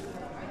а.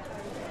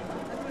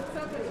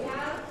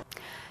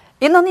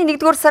 Энэ оны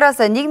 1-р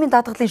сараас нийгмийн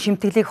даатгалын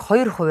шимтгэлийг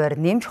 2%-аар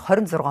нэмж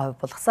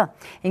 26% болгосон.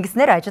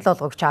 Ингэснээр ажил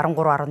олгогч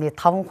 13.5%,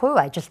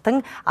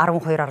 ажилтан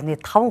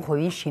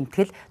 12.5%-ийн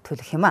шимтгэл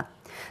төлөх юм а.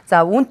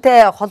 За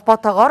үүнтэй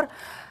холбоотойгоор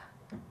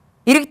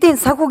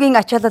иргэдийн санхүүгийн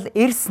ачаалал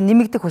эрс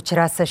нэмэгдэх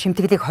учраас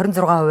шимтгэлийг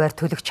 26%-аар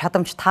төлөх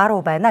чадамж тааруу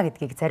байна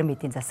гэдгийг зарим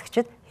эдийн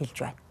засагчид хэлж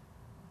байна.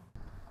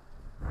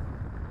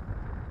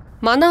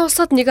 Манай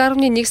улсад 1.1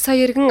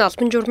 сая иргэн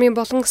албан журмын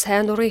болон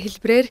сайн дурын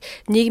хэлбэрээр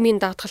нийгмийн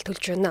даатгал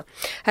төлж байна.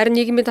 Харин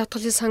нийгмийн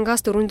даатгалын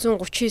сангаас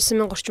 439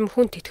 мянга орчим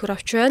хүн тэтгэвэр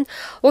авч байна.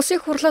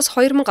 Улсын хурлаас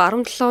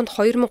 2017 онд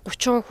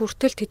 2030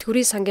 хүртэл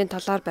тэтгэврийн сангийн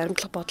талаар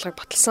баримтлах бодлогыг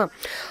баталсан.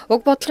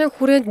 Уг бодлогын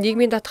хүрээнд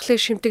нийгмийн даатгалын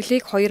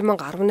шимтгэлийг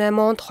 2018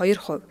 онд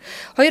 2%,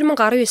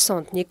 2019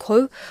 онд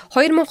 1%,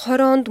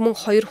 2020 онд мөн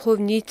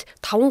 2% нийт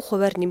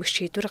 5%-аар нэмэх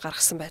шийдвэр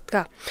гаргасан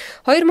байдаг.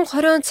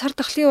 2020 онд сар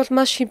дахлын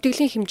улмаас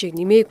шимтгэлийн хэмжээг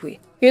нэмээгүй.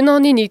 Энэ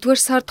оны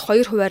 1-р сард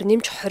 2%-аар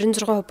нэмж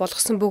 26%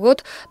 болгосон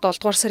бөгөөд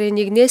 7-р сарын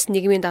 1-ээс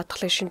нийгмийн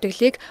даатгалын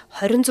шимтгэлийг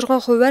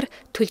 26%-аар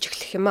төлж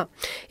эхлэх юм а.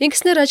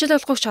 Ингэснээр ажил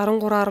олгогч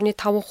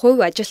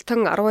 13.5%,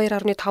 ажилтан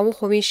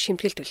 12.5%-ийн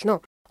шимтгэл төлнө.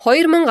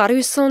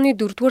 2019 оны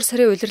 4-р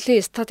сарын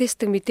улирлын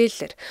статистик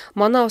мэдээллээр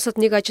манай улсад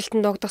нэг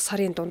ажилтан ногдох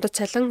сарын дундад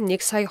цалин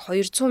 1 сая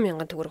 200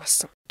 мянган төгрөг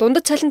болсон.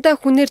 Дундад цалинтай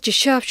хүнээр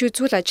жишээ авч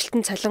үзвэл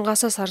ажилтан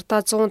цалингаасаа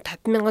сардаа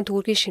 150 мянган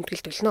төгрөгийн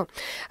шимтгэл төлнө.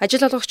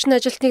 Ажил олгогч нь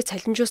ажилтныг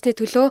цалинжуулсны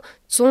төлөө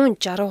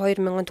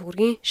 162 мянган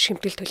төгрөгийн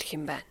шимтгэл төлөх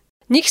юм байна.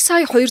 1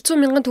 сая 200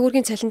 мянган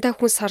төгрөгийн цалинтай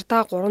хүн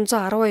сардаа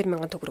 312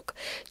 мянган төгрөг.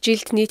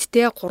 Жилд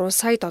нийтдээ 3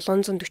 сая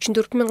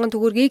 744 мянган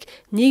төгрөгийг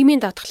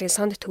нийгмийн даатгалын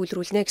санд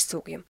төвлөрүүлнэ гэсэн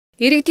үг юм.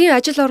 Иргэдийн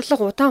ажил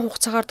орлого удаан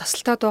хугацаагаар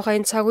тасалтаад байгаа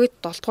энэ цаг үед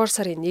 7-р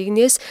сарын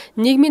 1-ээс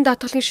нийгмийн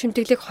даатгалын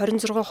шимтгэлийг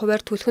 26%-аар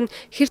төлөх нь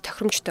хэр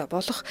тохиромжтой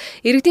болох,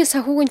 иргэдийн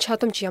санхүүгийн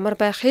чадамж ямар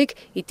байхыг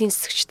эдийн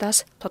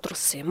засагчдаас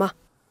тодруулсан юм а.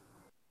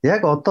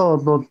 Яг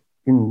одоо бол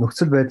энэ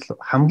нөхцөл байдал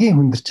хамгийн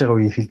хүндэрч байгаа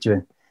үе эхэлж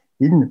байна.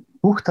 Энэ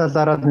бүх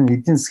талаараа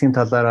эдийн засгийн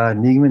талаараа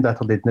нийгмийн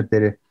даатгал эднэр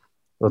дээр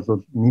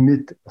бол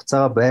нэмээд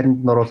буцаага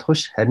байранд нь оруулах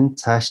биш, харин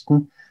цаашд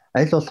нь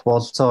аль болох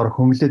бололцоогоор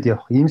хөмлөд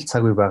явах ийм л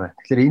цаг үе байгаа.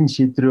 Тэгэхээр энэ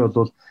шийдвэрээ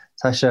бол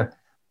цаашаа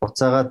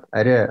буцаагаад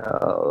арай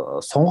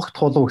сунгах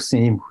тулуу гэсэн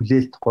ийм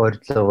хүлээлт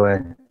горьдлого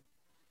байна.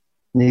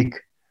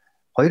 Нэг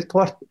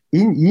хоёрдугаар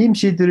энэ ийм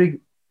шийдвэрийг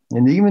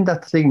нийгмийн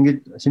даатгалыг ингэж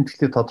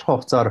шимтгэлээр тодорхой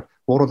хугацаар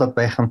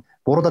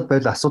бууруулад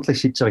байвал асуудлыг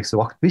шийдэж байгаа гэсэн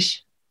огт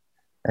биш.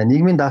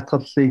 Нийгмийн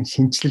даатгалын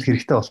шинжилэл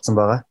хэрэгтэй болсон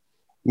байгаа.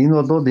 Энэ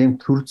бол ийм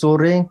төр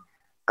зуурын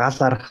гал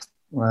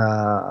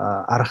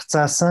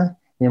аргацаасан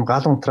ийм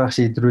гал унтраах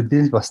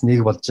шийдвэрүүдийн л бас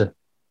нэг болж байна.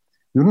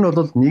 Ер нь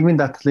бол нийгмийн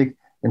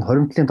даатгалыг энэ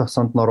хоримтлын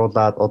тосонд нь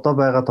оруулаад одоо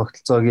байгаа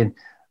тогтолцоог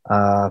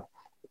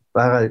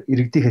байгаа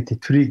иргэдийнхээ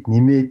тэтгэврийг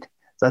нэмээд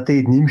за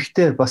тэгээд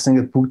нэмэхдээ бас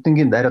ингээд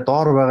бүгднгийн арай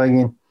доор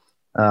байгаагийн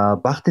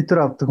бага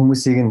тэтгэвэр авдаг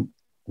хүмүүсийг нь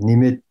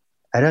нэмээд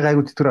арай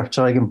гайгүй тэтгэвэр авч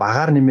байгааг нь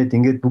багаар нэмээд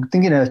ингээд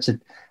бүгднгийн авчид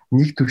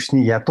нэг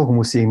төвшний ядуу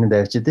хүмүүсийг нэнд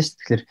авчид дээ шүү.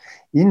 Тэгэхээр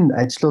энэ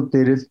ажлууд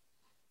дээр л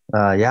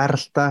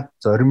яаралтай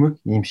зоримог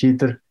ийм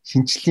шийдвэр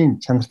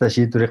шинжиллийн чанартай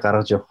шийдвэрийг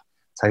гаргаж явах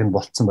цаг нь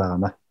болцсон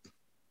байгаамаа.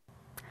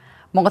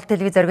 Монгол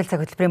телевиз зориглол цаг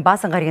хөтөлбөрийн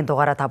баасан гарагийн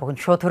дугаараа та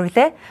бүхэнд шууд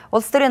хүрлээ.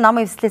 Улс төрийн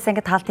намын эвслээс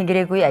ангид хаалтын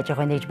гэрээгүй, аж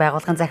ахуйн нэгж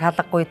байгууллагын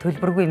захиалгагүй,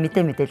 төлбөргүй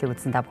мэдээлэл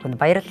үзсэн та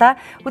бүхэнд баярлалаа.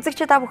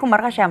 Үзэгчид та бүхэн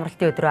маргааш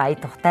амралтын өдрөө ая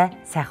тухтай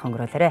сайхан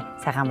өнгөрөөлөөрэй.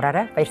 Сайхан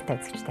амраарай. Баяртай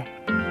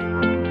үзэгчтэй.